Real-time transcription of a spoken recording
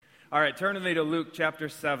All right, turn with me to Luke chapter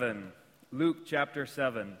 7. Luke chapter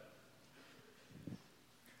 7.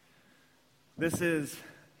 This is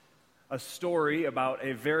a story about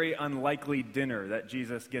a very unlikely dinner that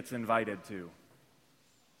Jesus gets invited to.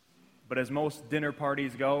 But as most dinner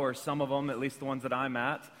parties go, or some of them, at least the ones that I'm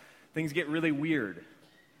at, things get really weird.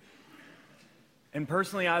 And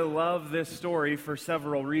personally, I love this story for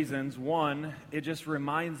several reasons. One, it just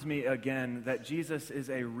reminds me again that Jesus is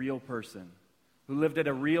a real person who lived at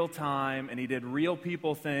a real time, and he did real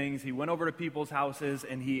people things. He went over to people's houses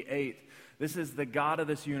and he ate. This is the God of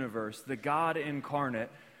this universe, the God incarnate,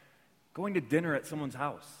 going to dinner at someone's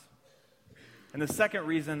house. And the second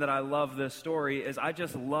reason that I love this story is I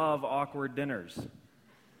just love awkward dinners.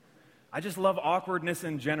 I just love awkwardness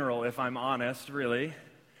in general, if I'm honest, really.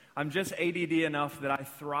 I'm just ADD enough that I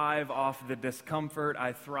thrive off the discomfort.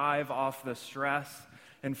 I thrive off the stress.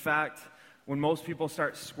 In fact, when most people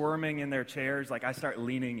start squirming in their chairs, I start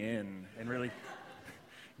leaning in and really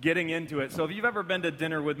getting into it. So if you've ever been to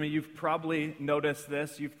dinner with me, you've probably noticed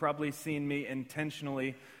this. You've probably seen me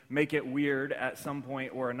intentionally make it weird at some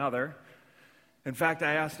point or another. In fact,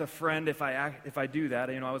 I asked a friend if I do that.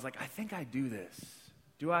 I was like, I think I do this.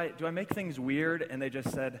 Do I make things weird? And they just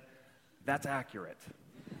said, that's accurate.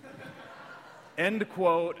 End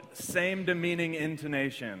quote, same demeaning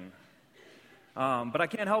intonation. But I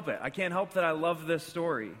can't help it. I can't help that I love this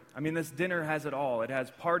story. This dinner has it all. It has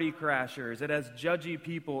party crashers. It has judgy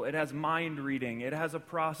people. It has mind reading. It has a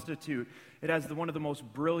prostitute. It has one of the most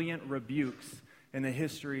brilliant rebukes in the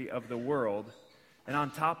history of the world. And on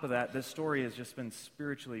top of that, this story has just been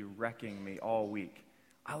spiritually wrecking me all week.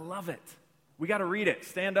 I love it. We got to read it.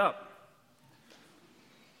 Stand up.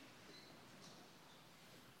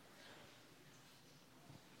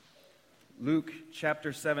 Luke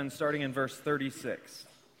chapter 7, starting in verse 36.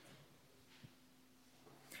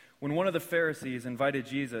 When one of the Pharisees invited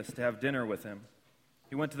Jesus to have dinner with him,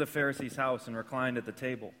 he went to the Pharisee's house and reclined at the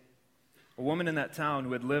table. A woman in that town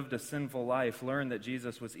who had lived a sinful life learned that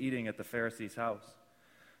Jesus was eating at the Pharisee's house.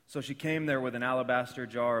 So she came there with an alabaster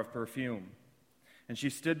jar of perfume. And she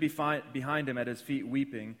stood behind him at his feet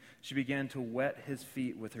weeping. She began to wet his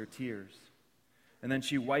feet with her tears. And then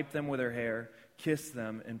she wiped them with her hair, kissed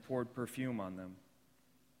them, and poured perfume on them.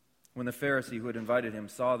 When the Pharisee who had invited him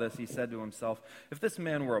saw this, he said to himself, if this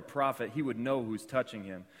man were a prophet, he would know who's touching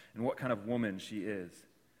him and what kind of woman she is,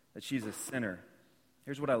 that she's a sinner.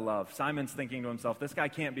 Here's what I love. Simon's thinking to himself, this guy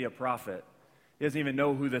can't be a prophet. He doesn't even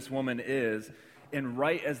know who this woman is. And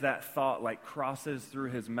right as that thought crosses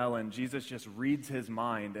through his melon, Jesus just reads his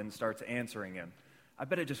mind and starts answering him. I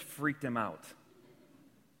bet it just freaked him out.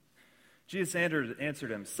 Jesus answered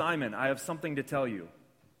him, Simon, I have something to tell you.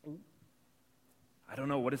 I don't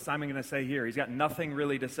know, what is Simon going to say here? He's got nothing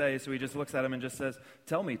really to say, so he just looks at him and just says,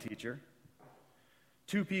 tell me, teacher.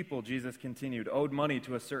 2 people, Jesus continued, owed money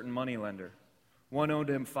to a certain moneylender. One owed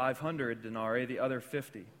him 500 denarii, the other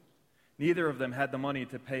 50. Neither of them had the money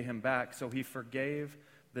to pay him back, so he forgave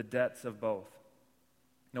the debts of both.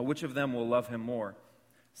 Now, which of them will love him more?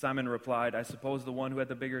 Simon replied, I suppose the one who had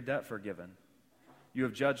the bigger debt forgiven. You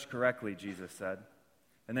have judged correctly, Jesus said.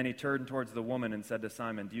 And then he turned towards the woman and said to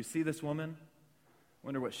Simon, do you see this woman? I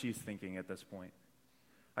wonder what she's thinking at this point.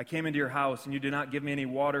 I came into your house, and you did not give me any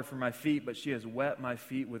water for my feet, but she has wet my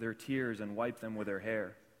feet with her tears and wiped them with her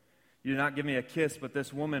hair. You did not give me a kiss, but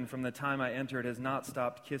this woman from the time I entered has not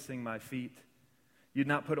stopped kissing my feet. You did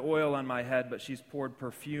not put oil on my head, but she's poured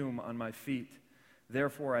perfume on my feet.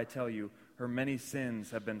 Therefore, I tell you, her many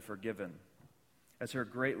sins have been forgiven, as her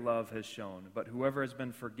great love has shown. But whoever has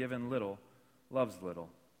been forgiven little, loves little.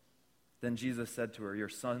 Then Jesus said to her,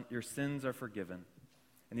 your sins are forgiven.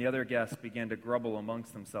 And the other guests began to grumble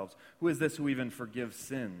amongst themselves, who is this who even forgives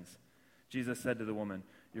sins? Jesus said to the woman,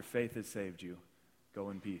 your faith has saved you.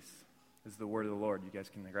 Go in peace. This is the word of the Lord. You guys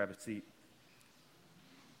can grab a seat.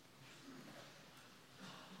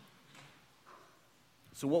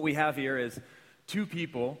 So what we have here is 2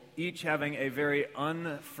 people, each having a very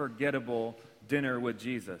unforgettable dinner with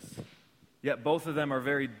Jesus. Yet both of them are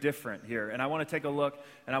very different here. And I want to take a look,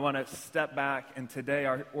 and I want to step back, and today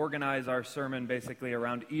organize our sermon basically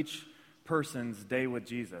around each person's day with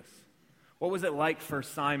Jesus. What was it like for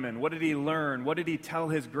Simon? What did he learn? What did he tell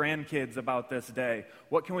his grandkids about this day?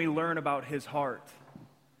 What can we learn about his heart?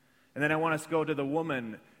 And then I want us to go to the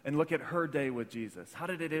woman and look at her day with Jesus. How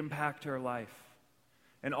did it impact her life?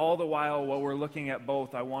 And all the while we're looking at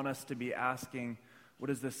both, I want us to be asking, what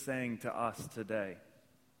is this saying to us today?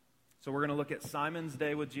 So we're going to look at Simon's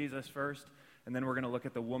day with Jesus first, and then we're going to look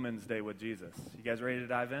at the woman's day with Jesus. You guys ready to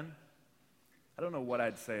dive in? I don't know what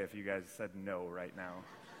I'd say if you guys said no right now.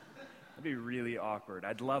 That'd be really awkward.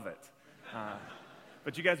 I'd love it.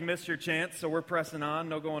 But you guys missed your chance, so we're pressing on.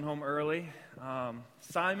 No going home early.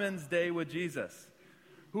 Simon's day with Jesus.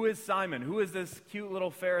 Who is Simon? Who is this cute little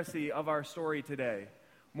Pharisee of our story today?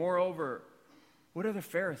 Moreover, what are the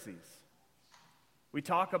Pharisees? We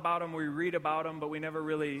talk about them, we read about them, but we never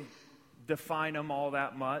really define them all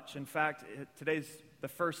that much. In fact, today's the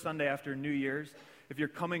first Sunday after New Year's. If you're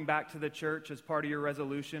coming back to the church as part of your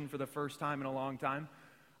resolution for the first time in a long time,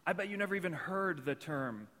 I bet you never even heard the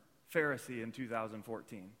term Pharisee in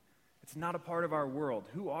 2014. It's not a part of our world.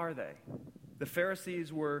 Who are they? The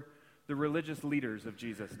Pharisees were the religious leaders of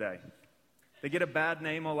Jesus' day. They get a bad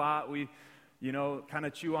name a lot. We, kind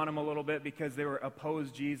of chew on them a little bit because they were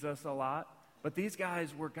opposed Jesus a lot. But these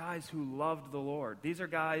guys were guys who loved the Lord. These are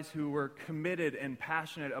guys who were committed and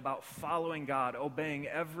passionate about following God, obeying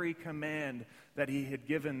every command that He had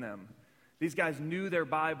given them. These guys knew their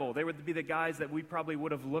Bible. They would be the guys that we probably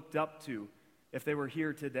would have looked up to if they were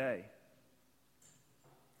here today.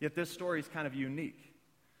 Yet this story is kind of unique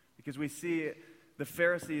because we see the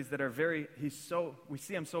Pharisees that are we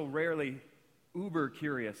see them so rarely uber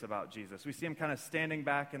curious about Jesus. We see them kind of standing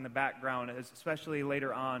back in the background, especially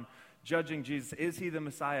later on, judging Jesus. Is He the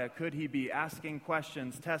Messiah? Could He be? Asking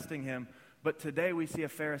questions, testing Him. But today we see a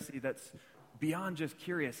Pharisee that's beyond just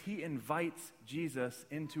curious. He invites Jesus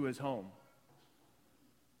into his home.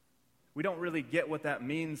 We don't really get what that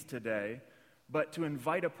means today, but to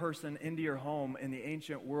invite a person into your home in the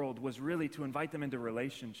ancient world was really to invite them into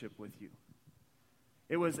relationship with you.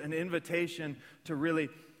 It was an invitation to really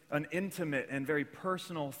an intimate and very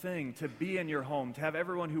personal thing to be in your home, to have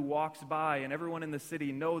everyone who walks by and everyone in the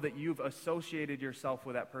city know that you've associated yourself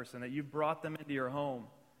with that person, that you've brought them into your home.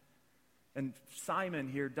 And Simon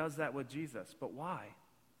here does that with Jesus. But why?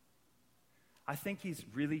 I think he's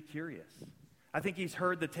really curious. I think he's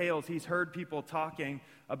heard the tales. He's heard people talking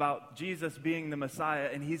about Jesus being the Messiah,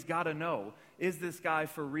 and he's got to know, is this guy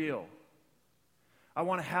for real? I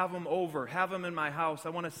want to have him over, have him in my house. I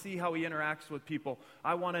want to see how he interacts with people.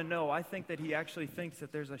 I want to know. I think that he actually thinks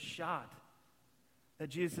that there's a shot that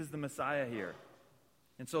Jesus is the Messiah here.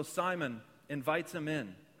 And so Simon invites him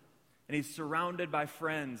in, and he's surrounded by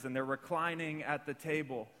friends, and they're reclining at the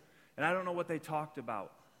table. And I don't know what they talked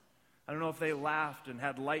about. I don't know if they laughed and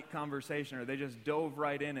had light conversation or they just dove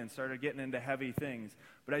right in and started getting into heavy things.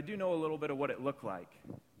 But I do know a little bit of what it looked like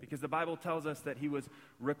because the Bible tells us that he was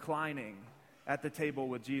reclining at the table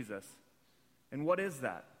with Jesus. And what is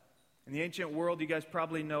that? In the ancient world, you guys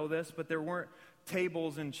probably know this, but there weren't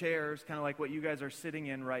tables and chairs, kind of like what you guys are sitting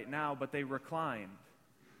in right now, but they reclined.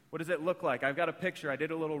 What does it look like? I've got a picture. I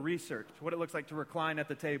did a little research. What it looks like to recline at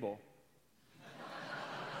the table.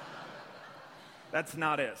 That's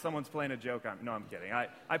not it. Someone's playing a joke on me. No, I'm kidding.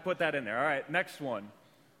 I put that in there. All right, next one.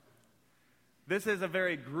 This is a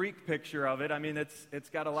very Greek picture of it. I mean, it's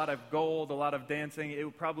got a lot of gold, a lot of dancing.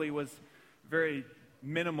 It probably was very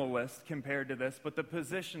minimalist compared to this, but the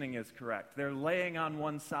positioning is correct. They're laying on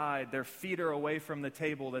one side. Their feet are away from the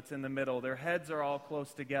table that's in the middle. Their heads are all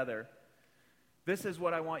close together. This is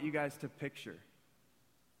what I want you guys to picture.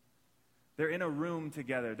 They're in a room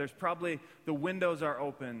together. There's probably, the windows are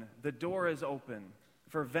open. The door is open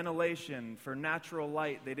for ventilation, for natural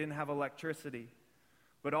light. They didn't have electricity,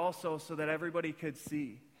 but also so that everybody could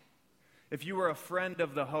see. If you were a friend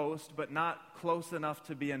of the host, but not close enough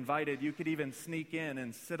to be invited, you could even sneak in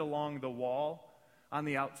and sit along the wall on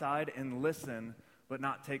the outside and listen, but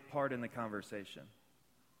not take part in the conversation.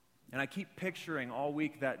 And I keep picturing all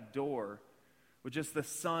week that door with just the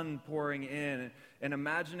sun pouring in and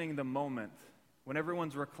imagining the moment when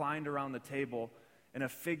everyone's reclined around the table and a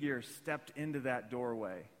figure stepped into that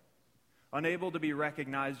doorway. Unable to be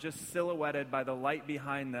recognized, just silhouetted by the light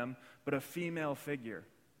behind them, but a female figure.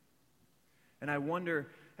 And I wonder,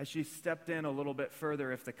 as she stepped in a little bit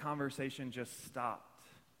further, if the conversation just stopped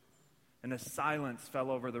and a silence fell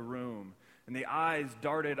over the room and the eyes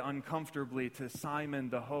darted uncomfortably to Simon,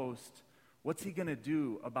 the host. What's he going to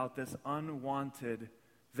do about this unwanted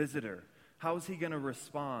visitor? How is he going to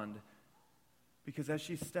respond? Because as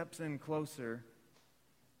she steps in closer,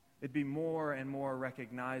 it'd be more and more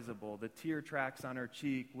recognizable. The tear tracks on her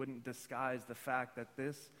cheek wouldn't disguise the fact that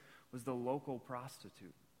this was the local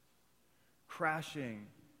prostitute, crashing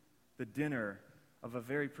the dinner of a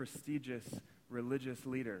very prestigious religious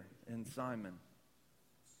leader in Simon.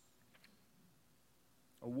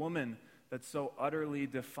 A woman that's so utterly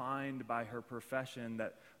defined by her profession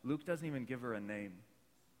that Luke doesn't even give her a name.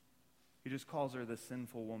 He just calls her the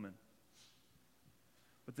sinful woman.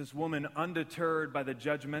 But this woman, undeterred by the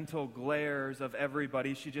judgmental glares of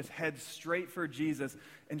everybody, she just heads straight for Jesus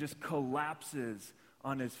and just collapses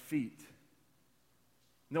on his feet.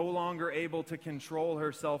 No longer able to control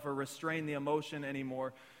herself or restrain the emotion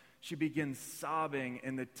anymore, she begins sobbing,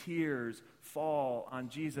 and the tears fall on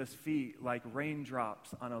Jesus' feet like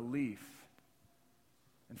raindrops on a leaf.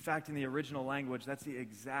 In fact, in the original language, that's the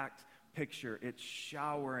exact picture. It's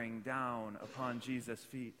showering down upon Jesus'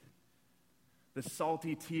 feet. The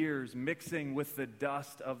salty tears mixing with the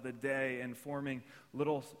dust of the day and forming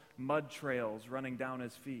little mud trails running down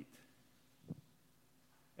his feet.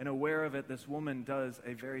 And aware of it, this woman does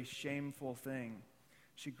a very shameful thing.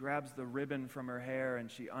 She grabs the ribbon from her hair and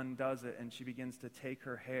she undoes it, and she begins to take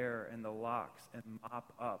her hair and the locks and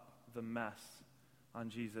mop up the mess on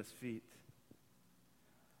Jesus' feet.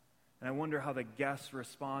 And I wonder how the guests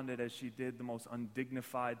responded as she did the most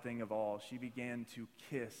undignified thing of all. She began to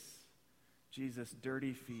kiss Jesus'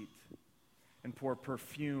 dirty feet and pour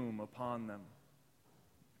perfume upon them.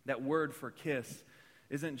 That word for kiss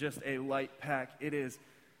isn't just a light peck. It is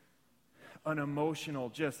an emotional,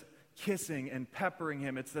 just kissing and peppering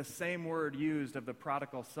him. It's the same word used of the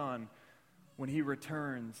prodigal son when he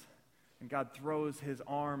returns and God throws his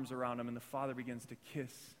arms around him and the father begins to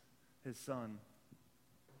kiss his son.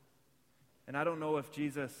 And I don't know if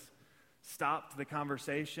Jesus stopped the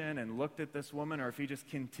conversation and looked at this woman, or if he just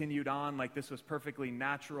continued on like this was perfectly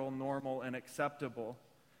natural, normal, and acceptable.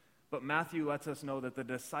 But Matthew lets us know that the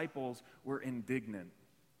disciples were indignant.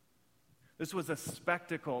 This was a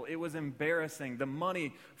spectacle. It was embarrassing. The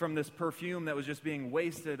money from this perfume that was just being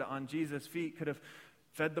wasted on Jesus' feet could have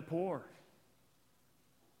fed the poor.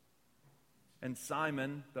 And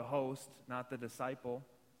Simon, the host, not the disciple,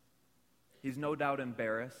 he's no doubt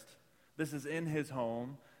embarrassed. This is in his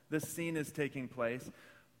home. This scene is taking place,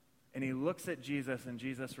 and he looks at Jesus and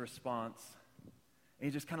Jesus' response, and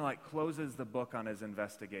he just kind of like closes the book on his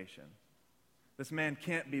investigation. This man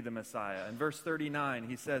can't be the Messiah. In verse 39,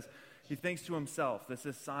 he says, he thinks to himself, this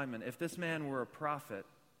is Simon, if this man were a prophet,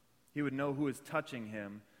 he would know who is touching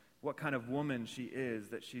him, what kind of woman she is,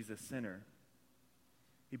 that she's a sinner.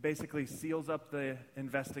 He basically seals up the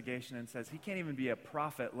investigation and says he can't even be a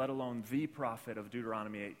prophet, let alone the prophet of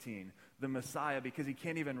Deuteronomy 18, the Messiah, because he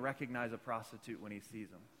can't even recognize a prostitute when he sees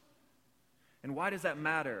them. And why does that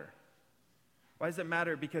matter? Why does it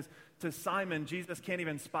matter? Because to Simon, Jesus can't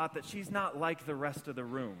even spot that she's not like the rest of the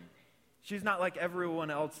room. She's not like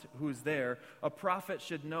everyone else who's there. A prophet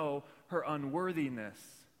should know her unworthiness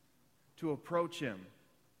to approach him.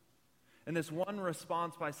 And this one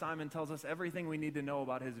response by Simon tells us everything we need to know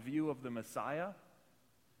about his view of the Messiah.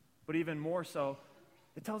 But even more so,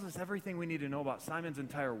 it tells us everything we need to know about Simon's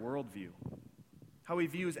entire worldview. How he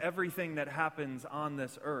views everything that happens on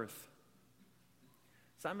this earth.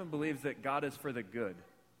 Simon believes that God is for the good.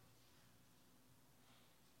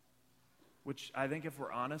 Which I think, if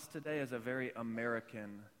we're honest today, is a very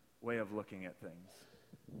American way of looking at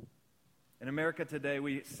things. In America today,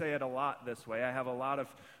 we say it a lot this way. I have a lot of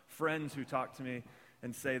friends who talk to me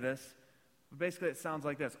and say this. But basically, it sounds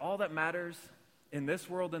like this. All that matters in this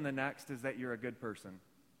world and the next is that you're a good person.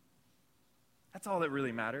 That's all that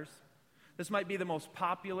really matters. This might be the most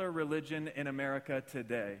popular religion in America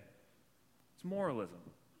today. It's moralism.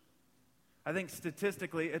 I think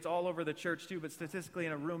statistically, it's all over the church too, but statistically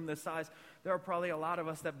in a room this size, there are probably a lot of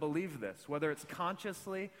us that believe this. Whether it's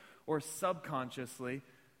consciously or subconsciously,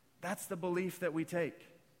 that's the belief that we take.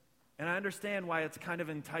 And I understand why it's kind of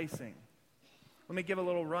enticing. Let me give a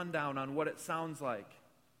little rundown on what it sounds like.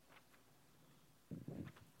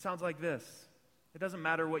 It sounds like this. It doesn't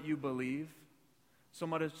matter what you believe so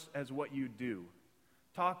much as what you do.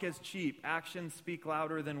 Talk is cheap. Actions speak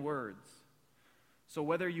louder than words. So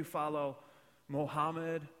whether you follow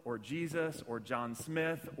Mohammed or Jesus or John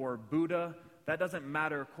Smith or Buddha, that doesn't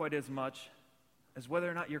matter quite as much as whether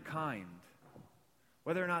or not you're kind,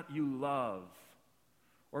 whether or not you love,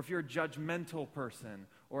 or if you're a judgmental person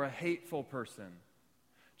or a hateful person.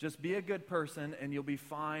 Just be a good person and you'll be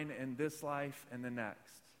fine in this life and the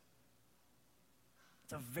next.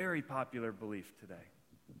 It's a very popular belief today.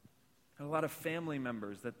 And a lot of family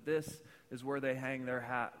members that this is where they hang their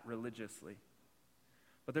hat religiously.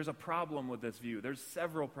 But there's a problem with this view. There's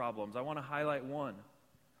several problems. I want to highlight one.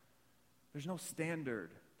 There's no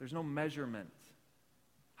standard. There's no measurement.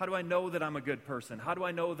 How do I know that I'm a good person? How do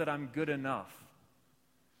I know that I'm good enough?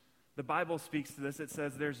 The Bible speaks to this. It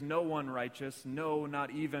says there's no one righteous, no,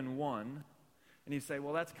 not even one. And you say,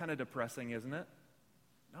 well, that's kind of depressing, isn't it?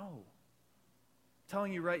 No. I'm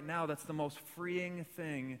telling you right now, that's the most freeing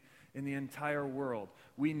thing in the entire world.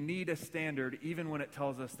 We need a standard even when it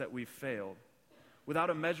tells us that we've failed. Without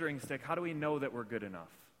a measuring stick, how do we know that we're good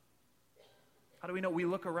enough? How do we know? We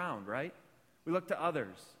look around, right? We look to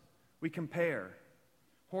others. We compare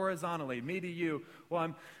horizontally, me to you.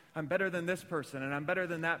 Well, I'm better than this person, and I'm better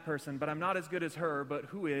than that person, but I'm not as good as her, but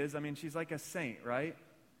who is? I mean, she's like a saint, right?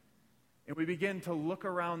 And we begin to look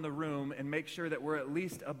around the room and make sure that we're at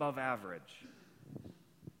least above average.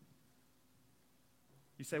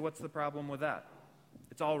 You say, what's the problem with that?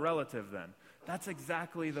 It's all relative then. That's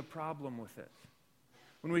exactly the problem with it.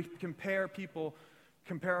 When we compare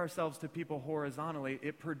ourselves to people horizontally,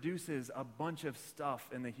 it produces a bunch of stuff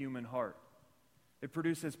in the human heart. It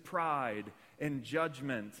produces pride and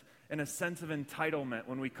judgment and a sense of entitlement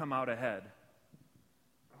when we come out ahead.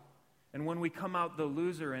 And when we come out the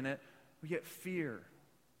loser in it, we get fear,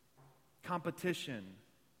 competition,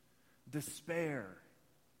 despair.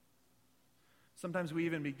 Sometimes we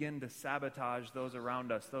even begin to sabotage those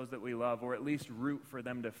around us, those that we love, or at least root for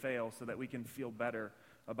them to fail so that we can feel better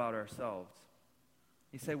about ourselves.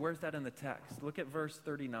 You say, where's that in the text? Look at verse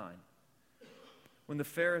 39. When the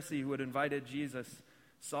Pharisee who had invited Jesus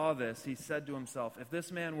saw this, he said to himself, if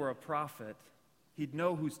this man were a prophet, he'd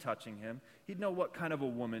know who's touching him. He'd know what kind of a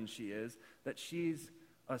woman she is, that she's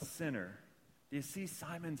a sinner. Do you see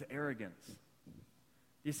Simon's arrogance?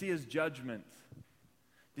 Do you see his judgment?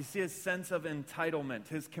 Do you see his sense of entitlement,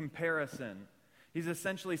 his comparison? He's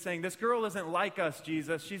essentially saying, this girl isn't like us,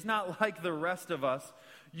 Jesus. She's not like the rest of us.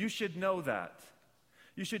 You should know that.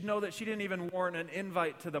 You should know that she didn't even warrant an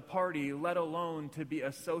invite to the party, let alone to be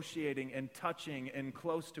associating and touching and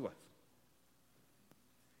close to us.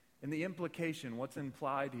 And the implication, what's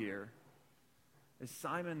implied here, is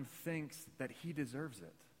Simon thinks that he deserves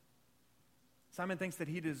it. Simon thinks that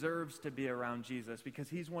he deserves to be around Jesus because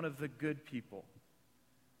he's one of the good people.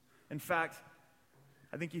 In fact,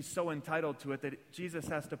 I think he's so entitled to it that Jesus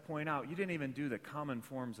has to point out, you didn't even do the common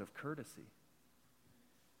forms of courtesy.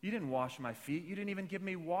 You didn't wash my feet. You didn't even give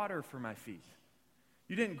me water for my feet.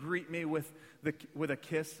 You didn't greet me with a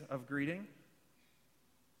kiss of greeting.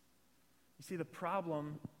 You see, the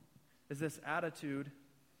problem is this attitude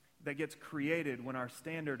that gets created when our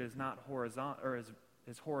standard is not horizontal, or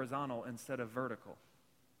is horizontal instead of vertical.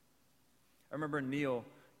 I remember Neil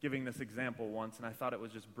giving this example once, and I thought it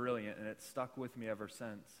was just brilliant, and it stuck with me ever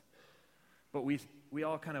since. But we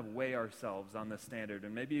all kind of weigh ourselves on this standard,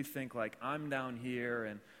 and maybe you think like, I'm down here,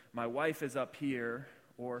 and my wife is up here,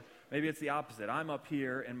 or maybe it's the opposite. I'm up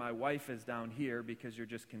here, and my wife is down here because you're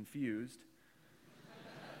just confused.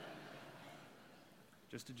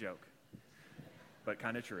 Just a joke, but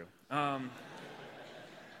kind of true. But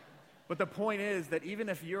the point is that even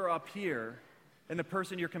if you're up here, and the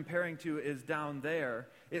person you're comparing to is down there,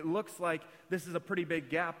 it looks like this is a pretty big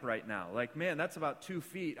gap right now. Like, man, that's about 2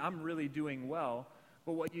 feet. I'm really doing well.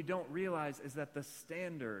 But what you don't realize is that the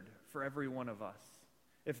standard for every one of us,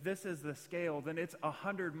 if this is the scale, then it's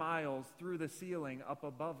 100 miles through the ceiling up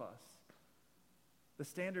above us. The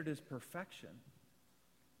standard is perfection.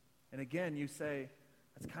 And again, you say,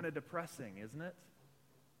 that's kind of depressing, isn't it?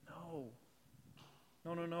 No.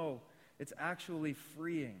 It's actually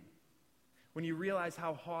freeing. When you realize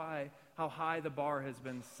how high the bar has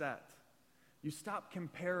been set, you stop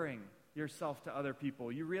comparing yourself to other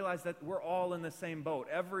people. You realize that we're all in the same boat.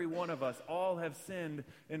 Every one of us, all have sinned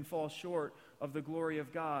and fall short of the glory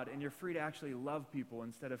of God, and you're free to actually love people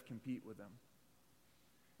instead of compete with them.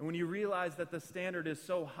 And when you realize that the standard is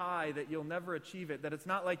so high that you'll never achieve it, that it's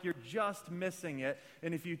not like you're just missing it,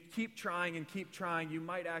 and if you keep trying, you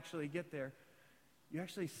might actually get there, you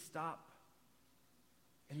actually stop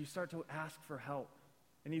and you start to ask for help.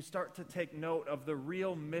 And you start to take note of the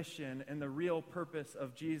real mission and the real purpose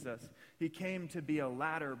of Jesus. He came to be a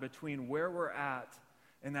ladder between where we're at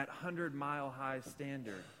and that 100-mile high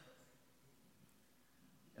standard.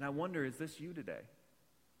 And I wonder, is this you today?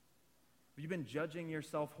 Have you been judging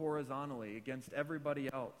yourself horizontally against everybody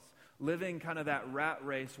else? Living kind of that rat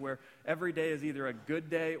race where every day is either a good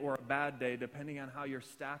day or a bad day, depending on how you're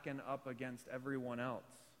stacking up against everyone else?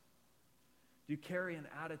 Do you carry an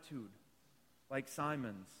attitude like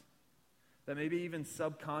Simon's, that maybe even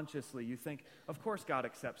subconsciously you think, of course God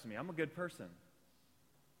accepts me. I'm a good person.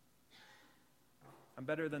 I'm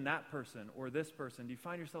better than that person or this person. Do you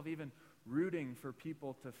find yourself even rooting for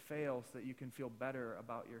people to fail so that you can feel better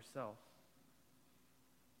about yourself?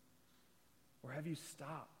 Or have you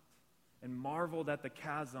stopped and marveled at the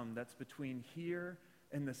chasm that's between here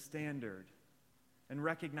and the standard? And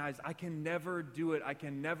recognize, I can never do it. I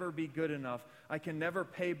can never be good enough. I can never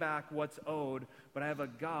pay back what's owed. But I have a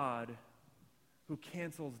God who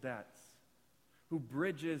cancels debts, who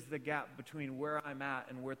bridges the gap between where I'm at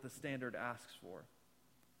and what the standard asks for.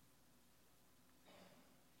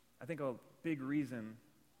 I think a big reason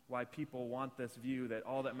why people want this view that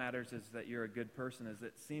all that matters is that you're a good person is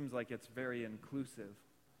it seems like it's very inclusive.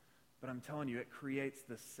 But I'm telling you, it creates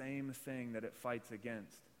the same thing that it fights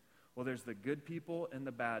against. Well, there's the good people and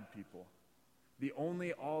the bad people. The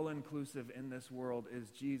only all-inclusive in this world is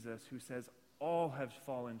Jesus, who says, all have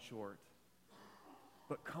fallen short.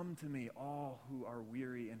 But come to me, all who are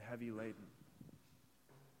weary and heavy laden.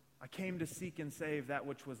 I came to seek and save that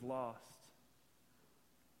which was lost.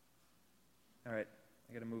 All right,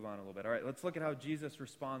 I got to move on a little bit. All right, let's look at how Jesus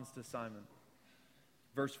responds to Simon.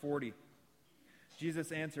 Verse 40.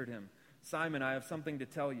 Jesus answered him, Simon, I have something to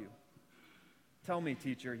tell you. Tell me,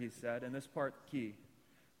 teacher, he said, and this part key.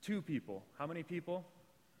 2 people. How many people?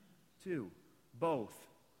 2. Both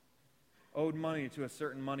owed money to a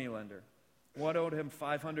certain moneylender. One owed him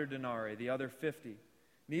 500 denarii, the other 50.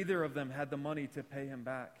 Neither of them had the money to pay him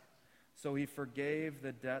back. So he forgave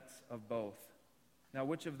the debts of both. Now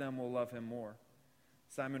which of them will love him more?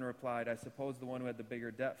 Simon replied, I suppose the one who had the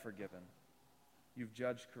bigger debt forgiven. You've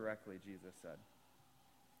judged correctly, Jesus said.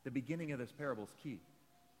 The beginning of this parable is key.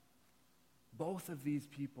 Both of these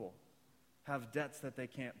people have debts that they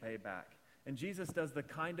can't pay back. And Jesus does the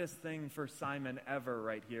kindest thing for Simon ever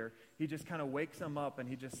right here. He just kind of wakes him up and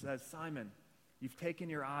he just says, Simon, you've taken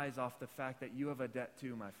your eyes off the fact that you have a debt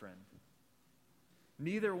too, my friend.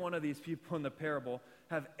 Neither one of these people in the parable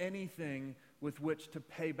have anything with which to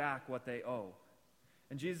pay back what they owe.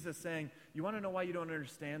 And Jesus is saying, you want to know why you don't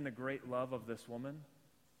understand the great love of this woman?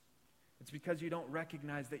 It's because you don't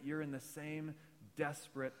recognize that you're in the same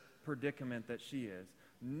desperate predicament that she is.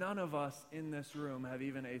 None of us in this room have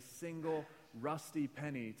even a single rusty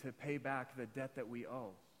penny to pay back the debt that we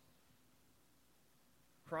owe.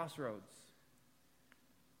 Crossroads.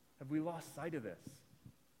 Have we lost sight of this?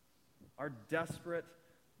 Our desperate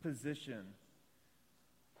position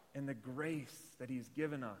and the grace that he's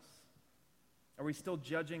given us. Are we still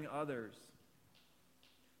judging others?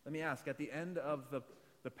 Let me ask, at the end of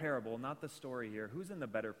the parable, not the story here, who's in the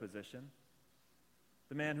better position?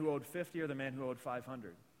 The man who owed 50 or the man who owed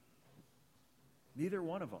 500? Neither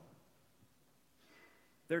one of them.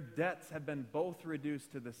 Their debts have been both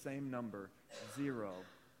reduced to the same number, 0.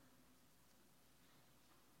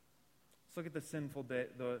 Let's look at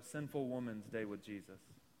the sinful woman's day with Jesus.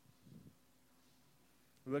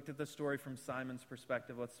 We looked at the story from Simon's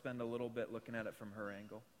perspective. Let's spend a little bit looking at it from her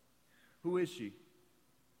angle. Who is she?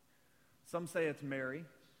 Some say it's Mary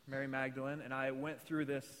Magdalene, and I went through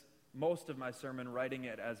this most of my sermon writing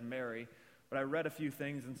it as Mary, but I read a few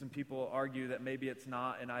things and some people argue that maybe it's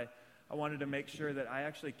not, and I wanted to make sure that I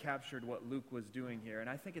actually captured what Luke was doing here, and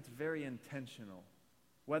I think it's very intentional.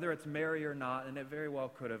 Whether it's Mary or not, and it very well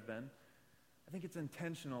could have been, I think it's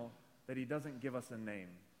intentional that he doesn't give us a name.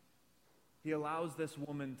 He allows this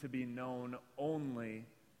woman to be known only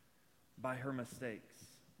by her mistakes,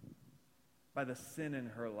 by the sin in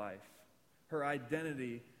her life. Her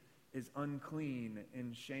identity is unclean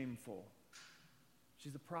and shameful.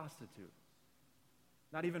 She's a prostitute.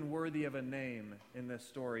 Not even worthy of a name in this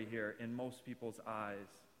story here in most people's eyes.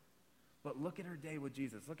 But look at her day with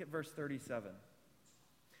Jesus. Look at verse 37.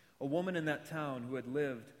 A woman in that town who had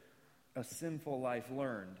lived a sinful life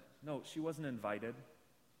learned. Note, she wasn't invited.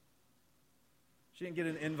 She didn't get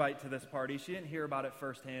an invite to this party. She didn't hear about it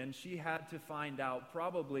firsthand. She had to find out,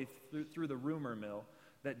 probably through the rumor mill,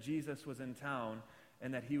 that Jesus was in town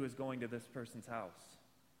and that he was going to this person's house.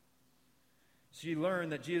 She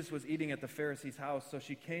learned that Jesus was eating at the Pharisee's house, so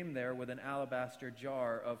she came there with an alabaster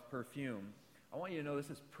jar of perfume. I want you to know this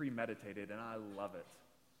is premeditated, and I love it.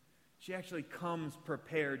 She actually comes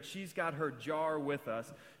prepared. She's got her jar with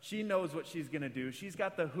us. She knows what she's going to do. She's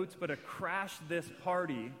got the chutzpah to crash this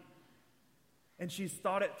party, and she's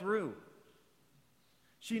thought it through.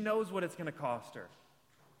 She knows what it's going to cost her.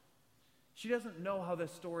 She doesn't know how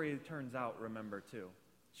this story turns out, remember, too.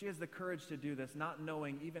 She has the courage to do this, not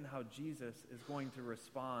knowing even how Jesus is going to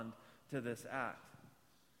respond to this act.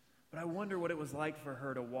 But I wonder what it was like for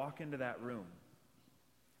her to walk into that room,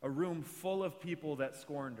 a room full of people that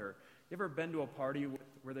scorned her. You ever been to a party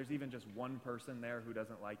where there's even just one person there who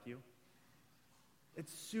doesn't like you?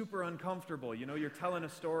 It's super uncomfortable. You know, you're telling a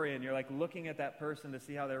story and you're like looking at that person to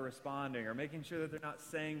see how they're responding or making sure that they're not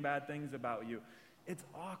saying bad things about you. It's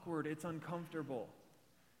awkward. It's uncomfortable.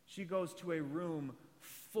 She goes to a room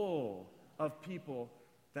full of people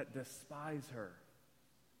that despise her,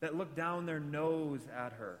 that look down their nose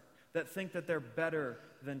at her, that think that they're better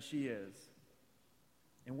than she is.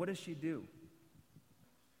 And what does she do?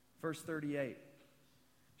 Verse 38,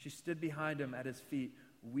 she stood behind him at his feet,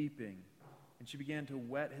 weeping, and she began to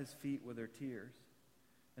wet his feet with her tears.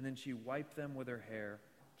 And then she wiped them with her hair,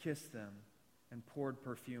 kissed them, and poured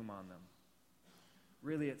perfume on them.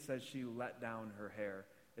 Really, it says she let down her hair.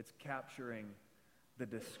 It's capturing the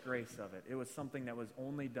disgrace of it. It was something that was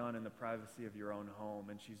only done in the privacy of your own home,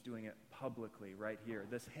 and she's doing it publicly right here.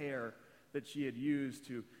 This hair that she had used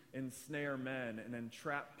to ensnare men and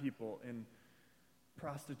entrap people in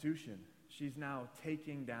prostitution, she's now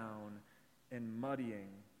taking down and muddying,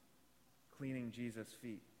 cleaning Jesus'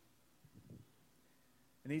 feet.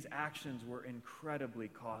 And these actions were incredibly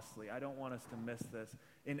costly. I don't want us to miss this.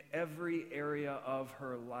 In every area of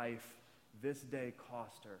her life, this day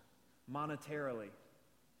cost her, monetarily.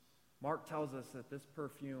 Mark tells us that this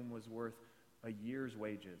perfume was worth a year's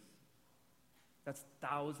wages. That's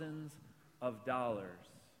thousands of dollars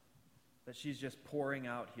that she's just pouring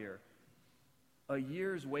out here. A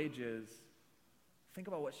year's wages, think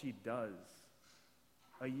about what she does.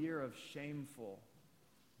 A year of shameful,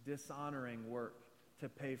 dishonoring work to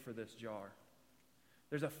pay for this jar.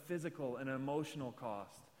 There's a physical and emotional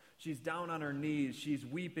cost. She's down on her knees, she's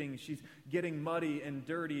weeping, she's getting muddy and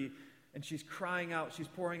dirty, and she's crying out, she's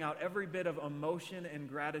pouring out every bit of emotion and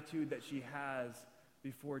gratitude that she has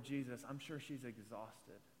before Jesus. I'm sure she's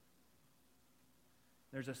exhausted.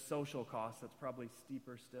 There's a social cost that's probably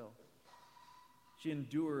steeper still. She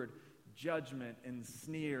endured judgment and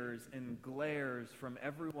sneers and glares from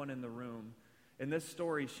everyone in the room. In this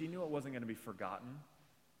story, she knew it wasn't going to be forgotten.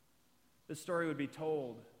 This story would be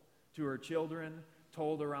told to her children,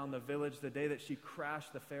 told around the village the day that she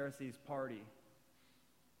crashed the Pharisees' party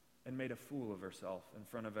and made a fool of herself in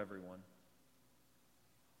front of everyone.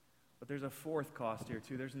 But there's a fourth cost here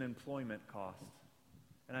too. There's an employment cost.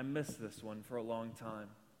 And I missed this one for a long time,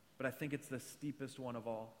 but I think it's the steepest one of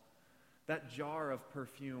all. That jar of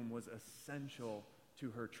perfume was essential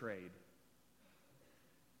to her trade.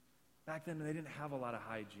 Back then, they didn't have a lot of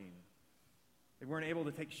hygiene. They weren't able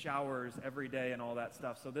to take showers every day and all that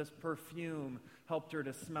stuff. So this perfume helped her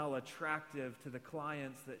to smell attractive to the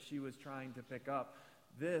clients that she was trying to pick up.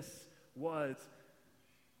 This was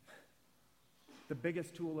the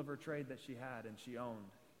biggest tool of her trade that she had and she owned.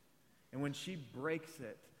 And when she breaks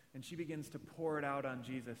it and she begins to pour it out on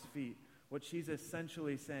Jesus' feet, what she's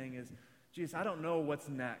essentially saying is, Jesus, I don't know what's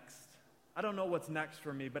next. I don't know what's next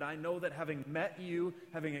for me, but I know that having met you,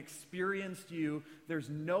 having experienced you, there's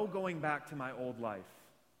no going back to my old life.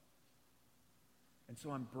 And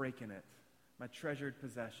so I'm breaking it, my treasured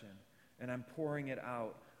possession, and I'm pouring it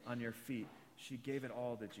out on your feet. She gave it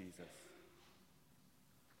all to Jesus.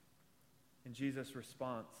 And Jesus'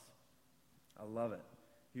 response, I love it.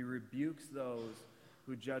 He rebukes those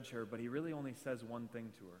who judge her, but he really only says one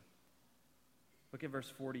thing to her. Look at verse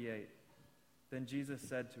 48. Then Jesus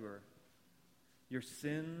said to her, your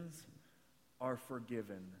sins are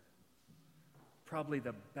forgiven. Probably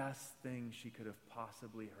the best thing she could have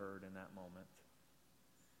possibly heard in that moment.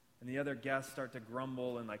 And the other guests start to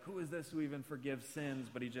grumble and like, who is this who even forgives sins?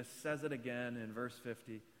 But he just says it again in verse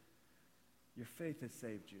 50. Your faith has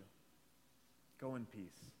saved you. Go in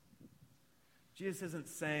peace. Jesus isn't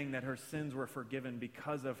saying that her sins were forgiven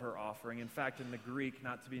because of her offering. In fact, in the Greek,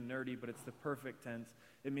 not to be nerdy, but it's the perfect tense,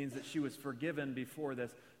 it means that she was forgiven before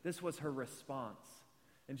this. This was her response.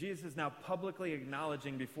 And Jesus is now publicly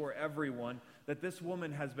acknowledging before everyone that this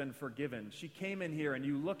woman has been forgiven. She came in here and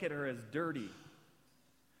you look at her as dirty.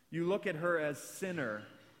 You look at her as sinner,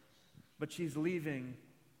 but she's leaving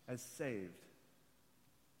as saved.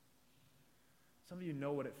 Some of you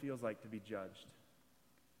know what it feels like to be judged.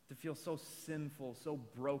 To feel so sinful, so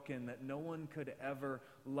broken that no one could ever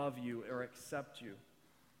love you or accept you.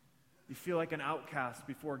 You feel like an outcast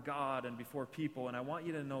before God and before people, and I want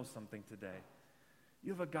you to know something today.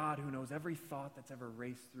 You have a God who knows every thought that's ever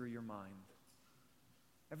raced through your mind,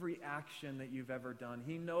 every action that you've ever done.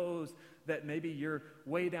 He knows that maybe you're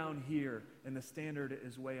way down here and the standard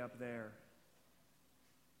is way up there.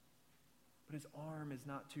 But his arm is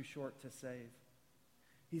not too short to save.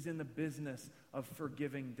 He's in the business of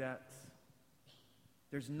forgiving debts.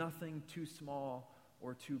 There's nothing too small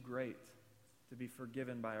or too great to be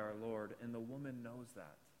forgiven by our Lord, and the woman knows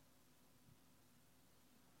that.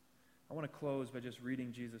 I want to close by just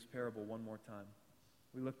reading Jesus' parable one more time.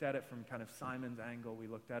 We looked at it from kind of Simon's angle. We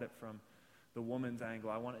looked at it from the woman's angle.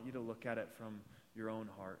 I want you to look at it from your own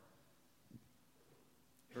heart.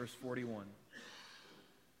 Verse 41.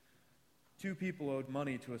 2 people owed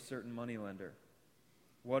money to a certain moneylender.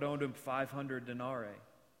 One owed him 500 denarii,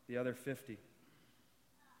 the other 50.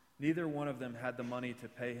 Neither one of them had the money to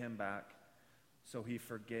pay him back, so he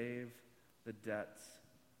forgave the debts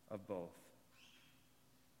of both.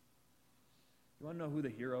 You want to know who the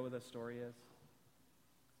hero of this story is?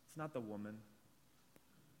 It's not the woman.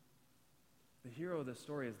 The hero of the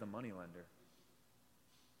story is the moneylender.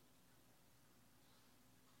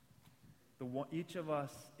 Each of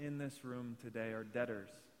us in this room today are debtors.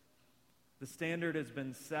 The standard has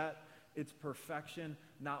been set. It's perfection.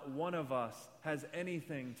 Not one of us has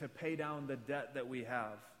anything to pay down the debt that we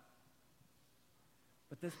have.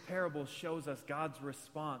 But this parable shows us God's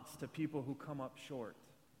response to people who come up short.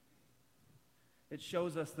 It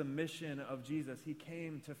shows us the mission of Jesus. He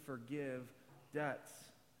came to forgive debts.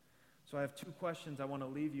 So I have two questions I want to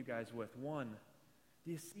leave you guys with. One,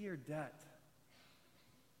 do you see your debt?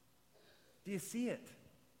 Do you see it?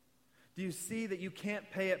 Do you see that you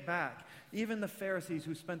can't pay it back? Even the Pharisees,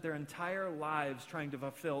 who spent their entire lives trying to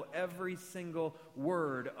fulfill every single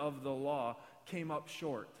word of the law, came up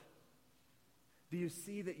short. Do you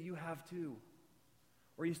see that you have too?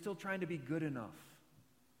 Or are you still trying to be good enough?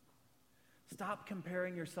 Stop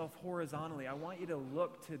comparing yourself horizontally. I want you to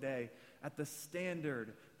look today at the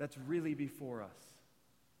standard that's really before us.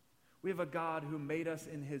 We have a God who made us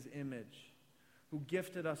in his image, who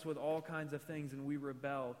gifted us with all kinds of things, and we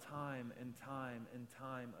rebel time and time and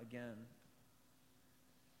time again.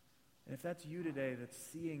 And if that's you today that's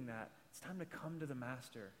seeing that, it's time to come to the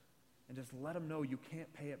Master and just let him know you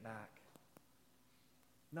can't pay it back.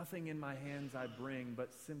 Nothing in my hands I bring,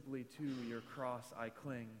 but simply to your cross I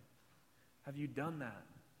cling. Have you done that?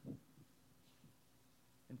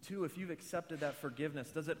 And two, if you've accepted that forgiveness,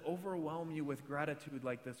 does it overwhelm you with gratitude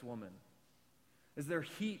like this woman? Is there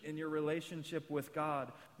heat in your relationship with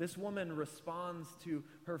God? This woman responds to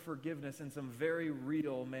her forgiveness in some very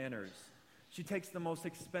real manners. She takes the most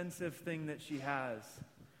expensive thing that she has,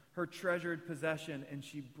 her treasured possession, and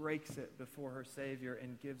she breaks it before her Savior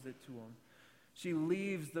and gives it to him. She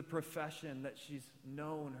leaves the profession that she's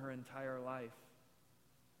known her entire life.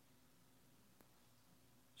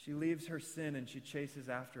 She leaves her sin and she chases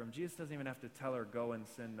after him. Jesus doesn't even have to tell her, go and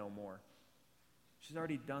sin no more. She's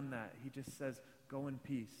already done that. He just says, go in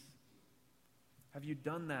peace. Have you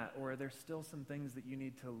done that, or are there still some things that you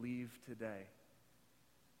need to leave today?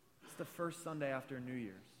 It's the first Sunday after New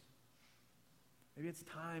Year's. Maybe it's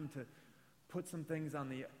time to put some things on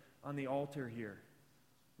the altar here.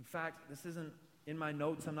 In fact, this isn't in my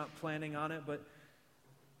notes. I'm not planning on it, but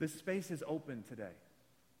this space is open today.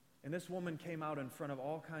 And this woman came out in front of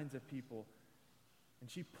all kinds of people, and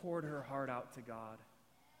she poured her heart out to God.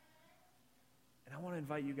 And I want to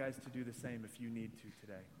invite you guys to do the same if you need to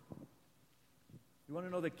today. You want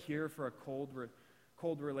to know the cure for a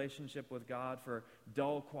cold relationship with God, for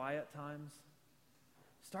dull, quiet times?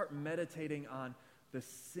 Start meditating on the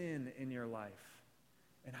sin in your life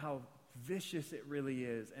and how vicious it really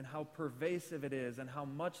is, and how pervasive it is, and how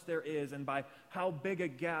much there is, and by how big a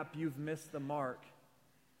gap you've missed the mark.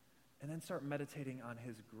 And then start meditating on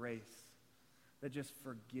his grace that just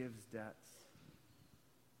forgives debts.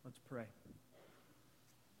 Let's pray.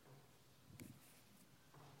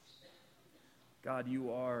 God,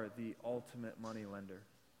 you are the ultimate moneylender,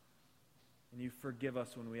 and you forgive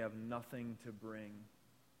us when we have nothing to bring.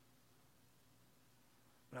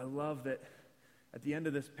 But I love that at the end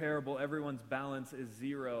of this parable, everyone's balance is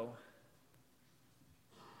zero.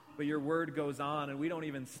 But your word goes on, and we don't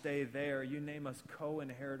even stay there. You name us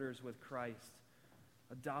co-inheritors with Christ,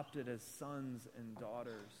 adopted as sons and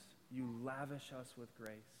daughters. You lavish us with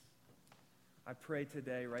grace. I pray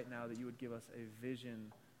today, right now, that you would give us a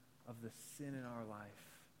vision of the sin in our life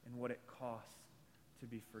and what it costs to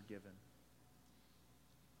be forgiven.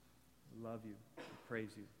 We love you. We praise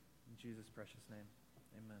you. In Jesus' precious name,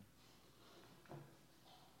 amen.